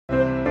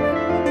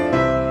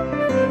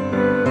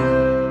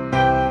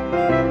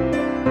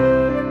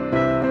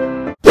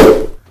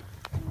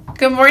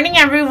Good morning,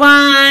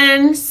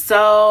 everyone.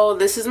 So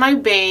this is my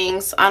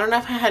bangs. I don't know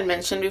if I had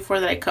mentioned before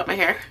that I cut my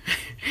hair.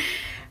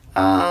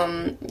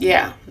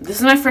 Yeah, this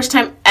is my first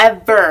time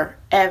ever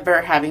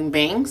having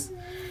bangs,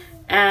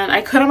 and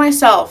I cut them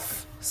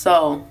myself.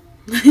 So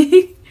so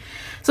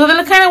they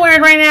look kind of weird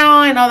right now.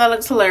 I know that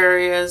looks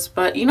hilarious,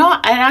 but you know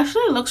what? It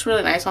actually looks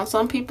really nice on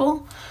some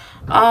people.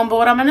 But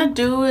what I'm gonna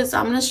do is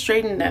I'm gonna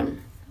straighten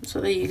them so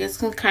that you guys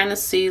can kind of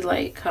see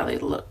like how they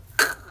look.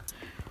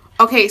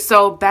 Okay,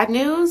 so bad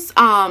news.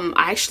 I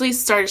actually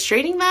started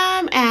straightening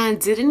them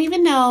and didn't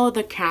even know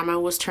the camera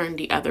was turned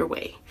the other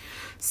way.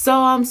 So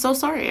I'm so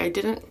sorry. I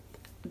didn't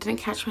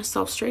catch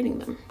myself straightening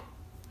them.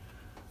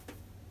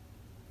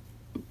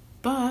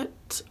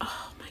 But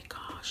oh my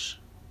gosh.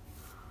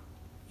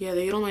 Yeah,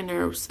 they get on my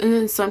nerves. And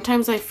then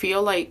sometimes I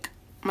feel like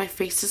my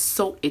face is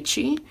so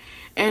itchy,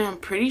 and I'm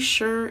pretty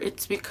sure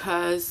it's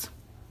because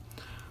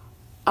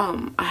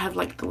I have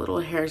like the little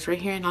hairs right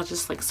here, and I'll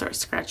just like start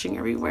scratching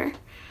everywhere.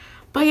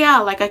 But yeah,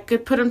 like I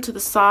could put them to the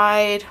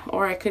side,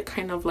 or I could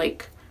kind of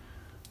like,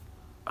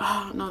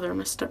 oh no, they're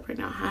messed up right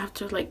now. I have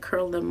to like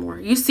curl them more.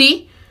 You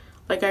see?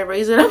 Like I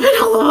raise it up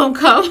and all of them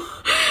come.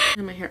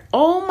 In my hair.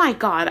 Oh my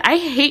god, I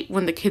hate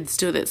when the kids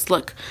do this.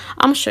 Look,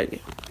 I'm gonna show you.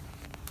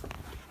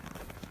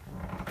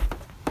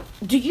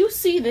 Do you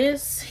see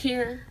this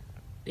here?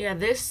 Yeah,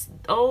 this,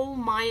 oh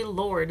my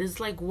lord, is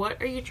like,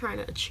 what are you trying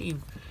to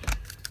achieve?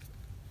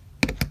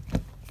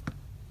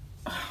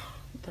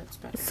 That's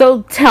better.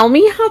 So tell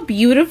me how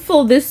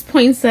beautiful this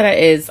poinsettia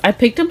is. I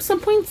picked up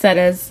some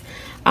poinsettias.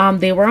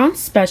 They were on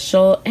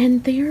special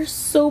and they are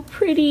so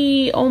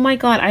pretty. Oh my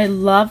god, I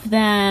love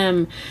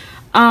them.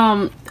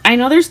 I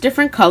know there's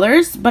different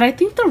colors, but I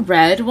think the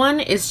red one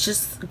is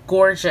just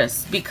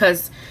gorgeous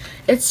because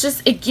it's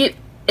just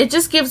it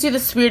just gives you the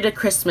spirit of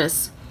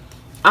Christmas.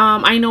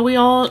 I know we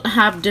all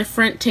have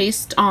different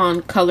taste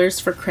on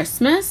colors for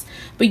Christmas,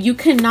 but you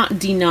cannot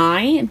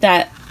deny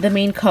that the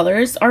main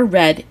colors are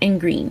red and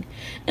green.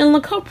 And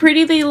look how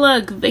pretty they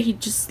look. They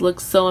just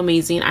look so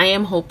amazing. I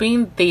am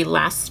hoping they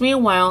last me a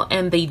while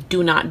and they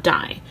do not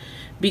die,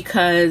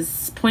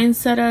 because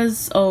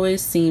poinsettias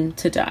always seem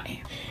to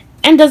die.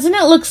 And doesn't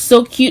it look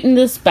so cute in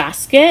this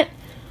basket?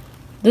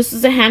 This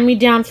is a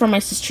hand-me-down from my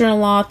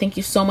sister-in-law. Thank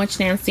you so much,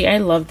 Nancy. I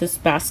love this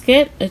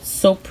basket. It's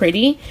so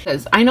pretty.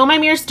 Because I know my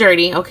mirror's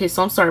dirty. Okay,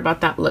 so I'm sorry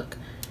about that. Look.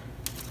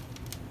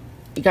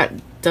 You got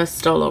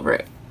dust all over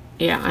it.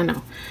 Yeah, I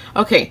know.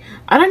 Okay,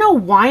 I don't know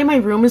why my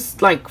room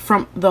is like,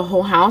 from the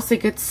whole house,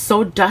 it gets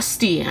so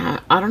dusty. I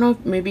don't know,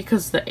 maybe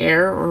because the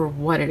air or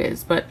what it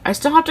is. But I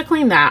still have to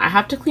clean that. I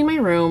have to clean my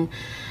room.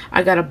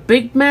 I got a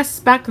big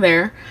mess back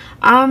there.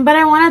 But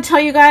I want to tell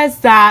you guys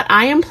that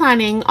I am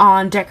planning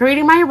on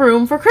decorating my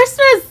room for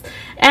Christmas.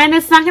 And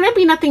it's not going to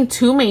be nothing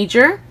too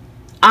major.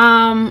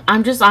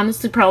 I'm just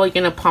honestly probably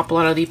going to pop a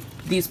lot of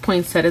these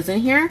poinsettias in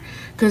here.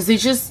 Because they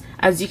just,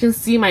 as you can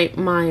see,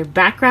 my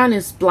background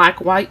is black,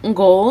 white, and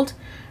gold.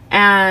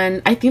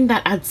 And I think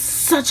that adds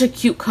such a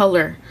cute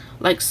color.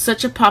 Like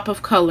such a pop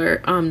of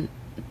color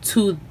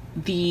to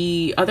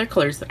the other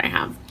colors that I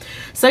have.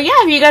 So yeah,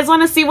 if you guys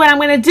want to see what I'm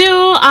gonna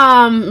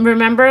do,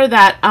 remember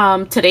that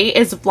today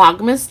is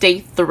vlogmas day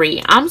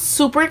 3. I'm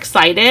super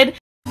excited.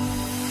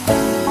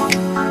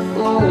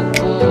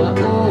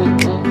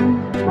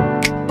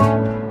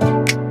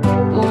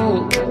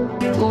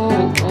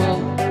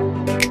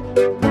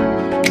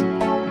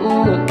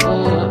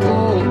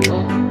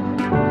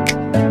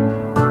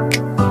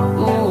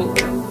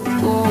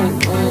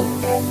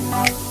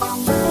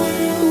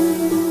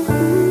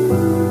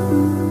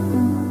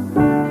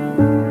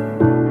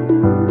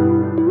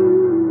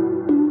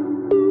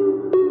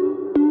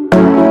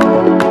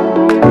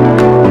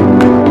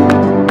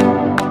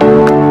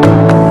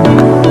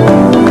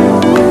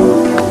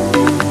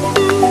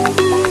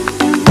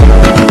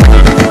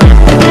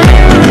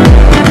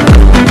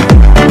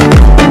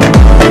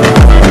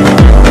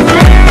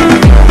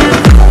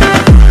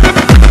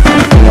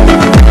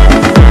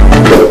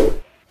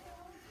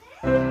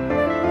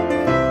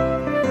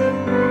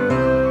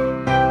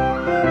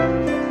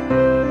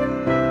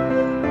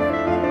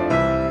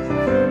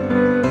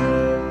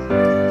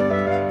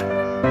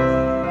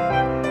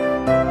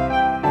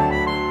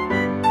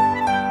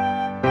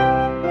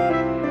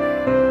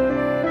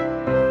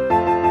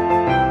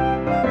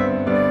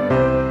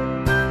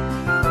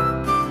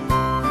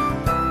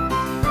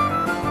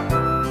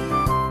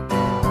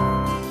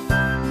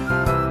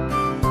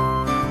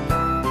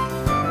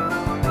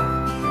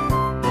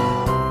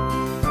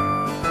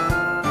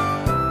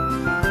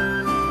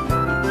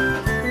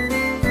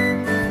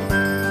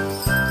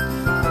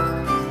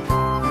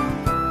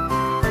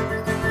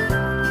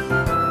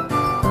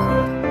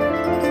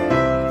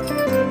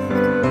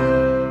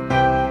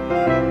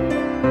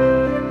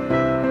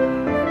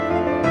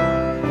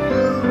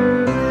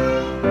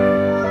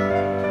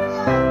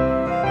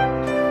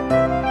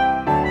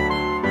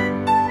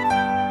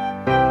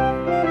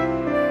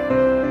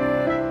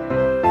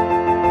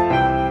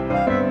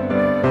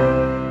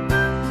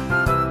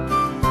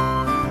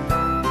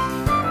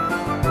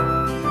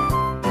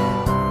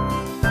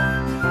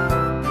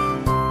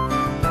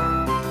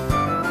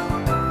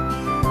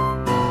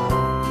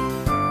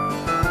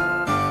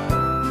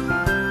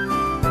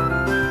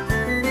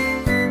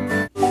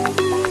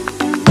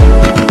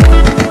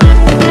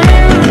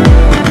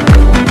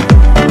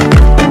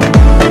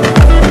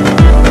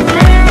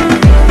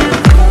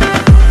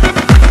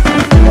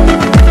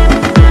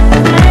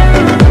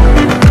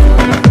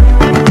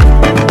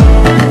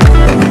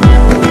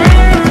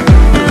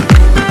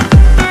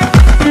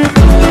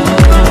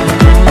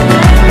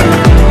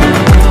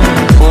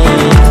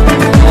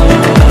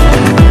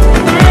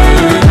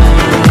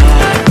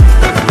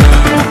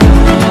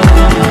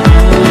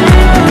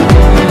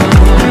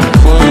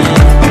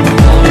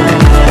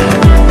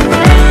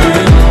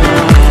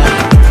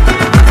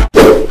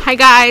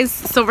 guys,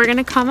 so we're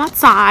gonna come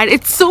outside.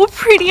 It's so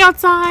pretty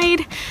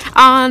outside.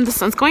 The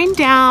sun's going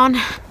down.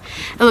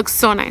 It looks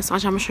so nice.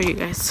 Watch, I'm gonna show you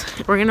guys.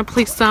 We're gonna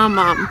play some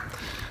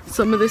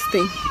of this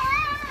thing.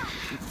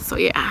 So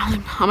yeah,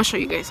 I'm gonna show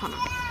you guys. Hold on.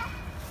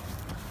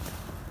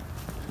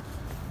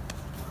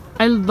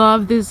 I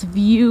love this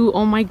view.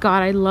 Oh my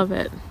god, I love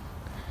it.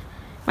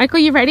 Michael,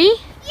 you ready?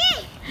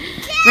 Yeah.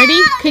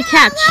 Ready? Okay,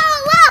 catch.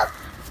 Whoa.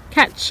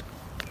 Catch.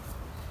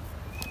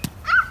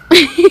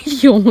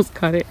 You almost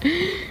caught it.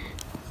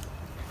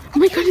 Oh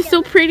my god, it's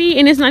so pretty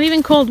and it's not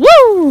even cold.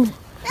 Woo!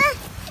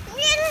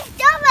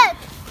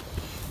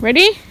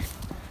 Ready?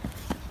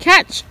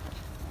 Catch.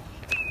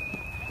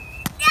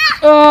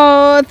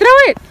 Oh, throw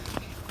it.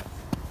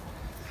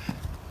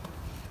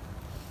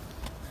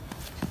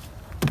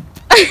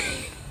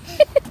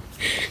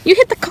 You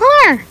hit the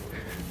car.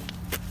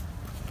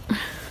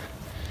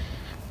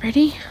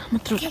 Ready? I'm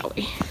gonna throw it that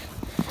way.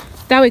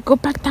 That way, go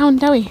back down,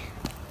 that way.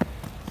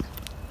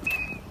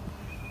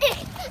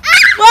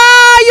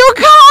 Wow, you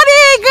caught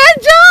it! Good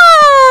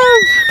job!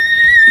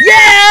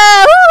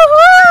 Yeah!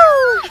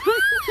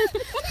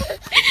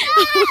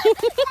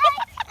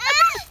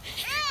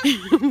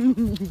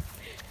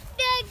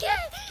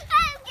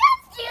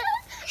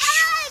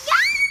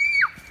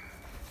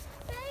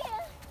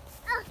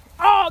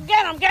 Oh,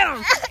 get him! Get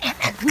him!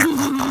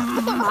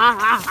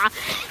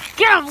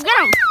 Get him! Get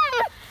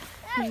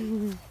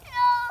him!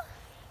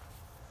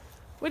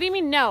 What do you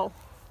mean no?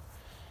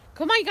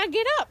 Come on, you gotta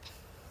get up.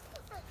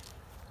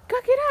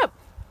 Gotta get up.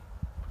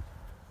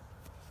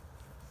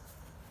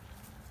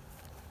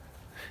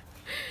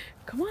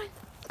 Come on.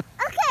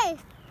 Okay.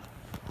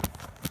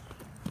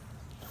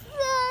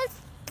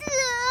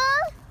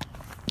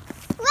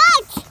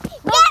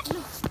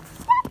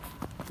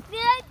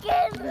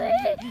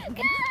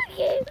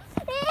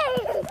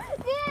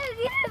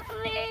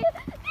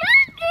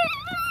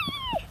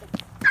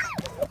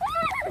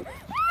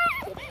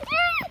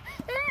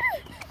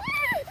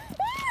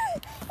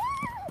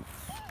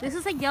 This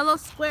is a yellow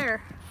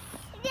square.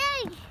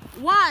 Yay.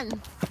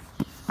 One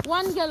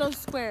yellow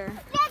square.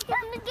 That's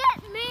gonna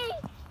get me.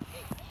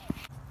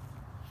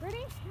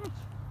 Ready? Catch.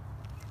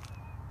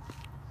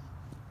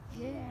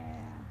 Yeah.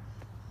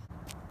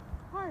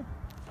 Hard.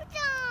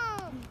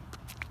 No.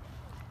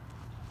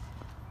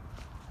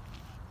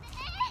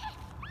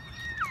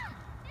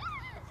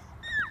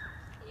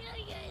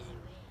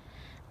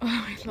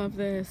 Oh, I love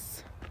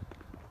this.